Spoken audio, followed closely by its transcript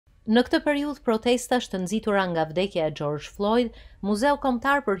Në këtë periudhë protestash të nxitura nga vdekja e George Floyd, Muzeu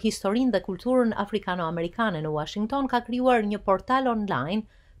Kombëtar për Historinë dhe Kulturën Afrikano-Amerikane në Washington ka krijuar një portal online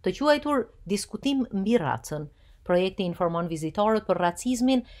të quajtur Diskutim mbi racën. Projekti informon vizitorët për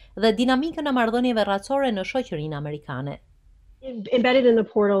racizmin dhe dinamikën e marrëdhënieve racore në shoqërinë amerikane.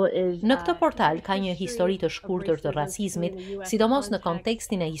 Në këtë portal ka një histori të shkurtër të racizmit, sidomos në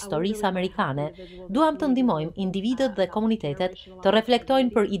kontekstin e historisë amerikane. Duam të ndihmojmë individët dhe komunitetet të reflektojnë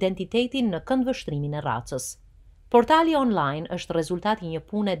për identitetin në këndvështrimin e racës. Portali online është rezultati një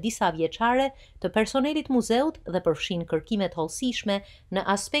pune disa vjeçare të personelit muzeut dhe përfshin kërkimet hollësishme në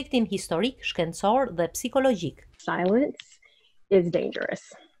aspektin historik, shkencor dhe psikologjik. Silence is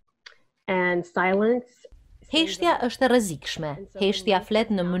dangerous. And silence Heshtja është e rrezikshme. Heshtja flet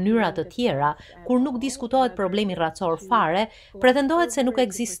në mënyra të tjera, kur nuk diskutohet problemi racor fare, pretendohet se nuk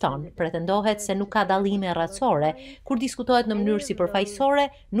ekziston, pretendohet se nuk ka dallime racore, kur diskutohet në mënyrë sipërfaqësore,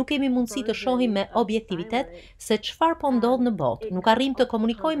 nuk kemi mundësi të shohim me objektivitet se çfarë po ndodh në botë, nuk arrim të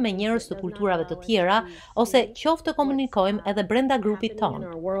komunikojmë me njerëz të kulturave të tjera, ose qoftë të komunikojmë edhe brenda grupit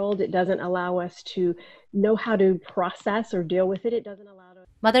tonë.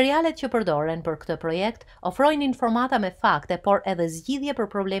 Materialet që përdoren për këtë projekt ofrojnë informata me fakte, por edhe zgjidhje për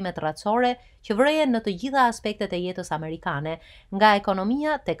problemet racore që vrehen në të gjitha aspektet e jetës amerikane, nga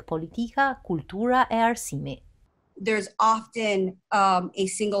ekonomia tek politika, kultura e arsimi. There's often a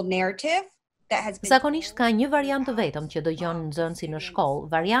single narrative. Zakonisht ka një variant të vetëm që dëgjon nxënësi në shkollë,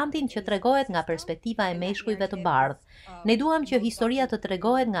 variantin që tregohet nga perspektiva e meshkujve të bardhë. Ne duam që historia të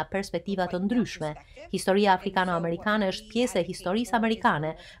tregohet nga perspektiva të ndryshme. Historia afrikano-amerikane është pjesë e historisë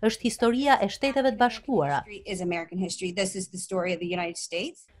amerikane, është historia e Shteteve të Bashkuara.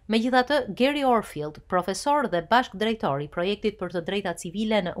 Megjithatë, Gary Orfield, profesor dhe bashkëdrejtori i projektit për të drejtat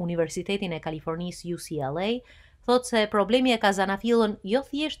civile në Universitetin e Kalifornisë UCLA, thotë se problemi e ka zanafillën jo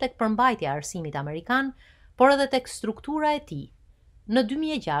thjesht tek përmbajtja e arsimit amerikan, por edhe tek struktura e tij. Në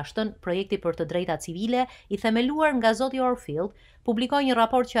 2006-ën, projekti për të drejtat civile, i themeluar nga zoti Orfield, publikoi një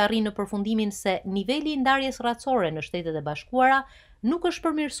raport që arrin në përfundimin se niveli i ndarjes racore në Shtetet e Bashkuara nuk është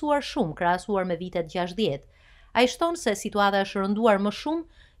përmirësuar shumë krahasuar me vitet 60. Ai shton se situata është rënduar më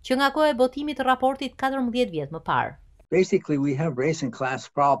shumë që nga koha e botimit të raportit 14 vjet më parë. Basically, we have race and class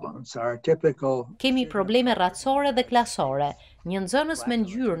problems. Our typical... Kemi probleme racore dhe klasore. Një nxënës me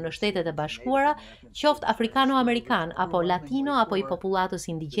ngjyrë në Shtetet e Bashkuara, qoftë afrikano-amerikan apo latino apo i popullatës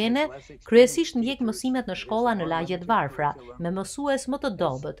indigjene, kryesisht ndjek mësimet në shkolla në lagje të varfra, me mësues më të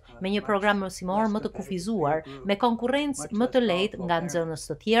dobët, me një program mësimor më të kufizuar, me konkurrencë më të lehtë nga nxënës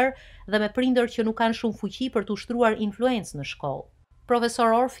të tjerë dhe me prindër që nuk kanë shumë fuqi për të ushtruar influencë në shkollë.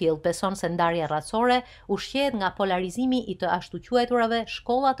 Profesor Orfield beson se ndarja racore ushqehet nga polarizimi i të ashtu quajturave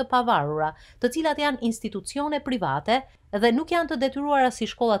shkolla të pavarura, të cilat janë institucione private dhe nuk janë të detyruara si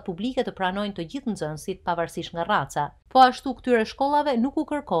shkollat publike të pranojnë të gjithë nxënësit pavarësisht nga raca. Po ashtu këtyre shkollave nuk u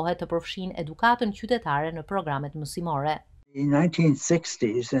kërkohet të përfshin edukatën qytetare në programet mësimore. In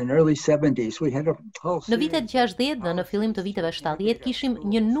 1960s and early 70s, we had a whole Në vitet 60 dhe në fillim të viteve 70 kishim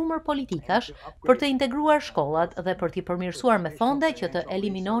një numër politikash për të integruar shkollat dhe për t'i përmirësuar me fonde që të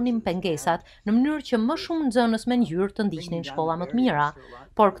eliminonin pengesat në mënyrë që më shumë nxënës me ngjyrë të ndiqnin shkolla më të mira.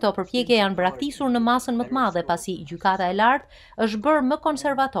 Por këto përpjekje janë braktisur në masën më të madhe pasi gjykata e lartë është bërë më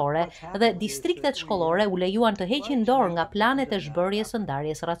konservatore dhe distriktet shkollore u lejuan të heqin dorë nga planet e zhbërjes së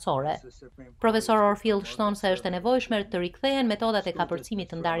ndarjes racore. Profesor Orfield shton se është e nevojshme të rikthehen metodat e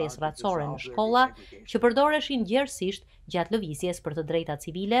kapërcimit të ndarjes racore në shkolla që përdoreshin gjerësisht gjatë lëvizjes për të drejtat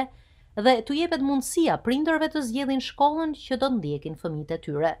civile dhe t'u jepet mundësia prindërve të zgjedhin shkollën që do ndjekin fëmijët e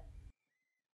tyre.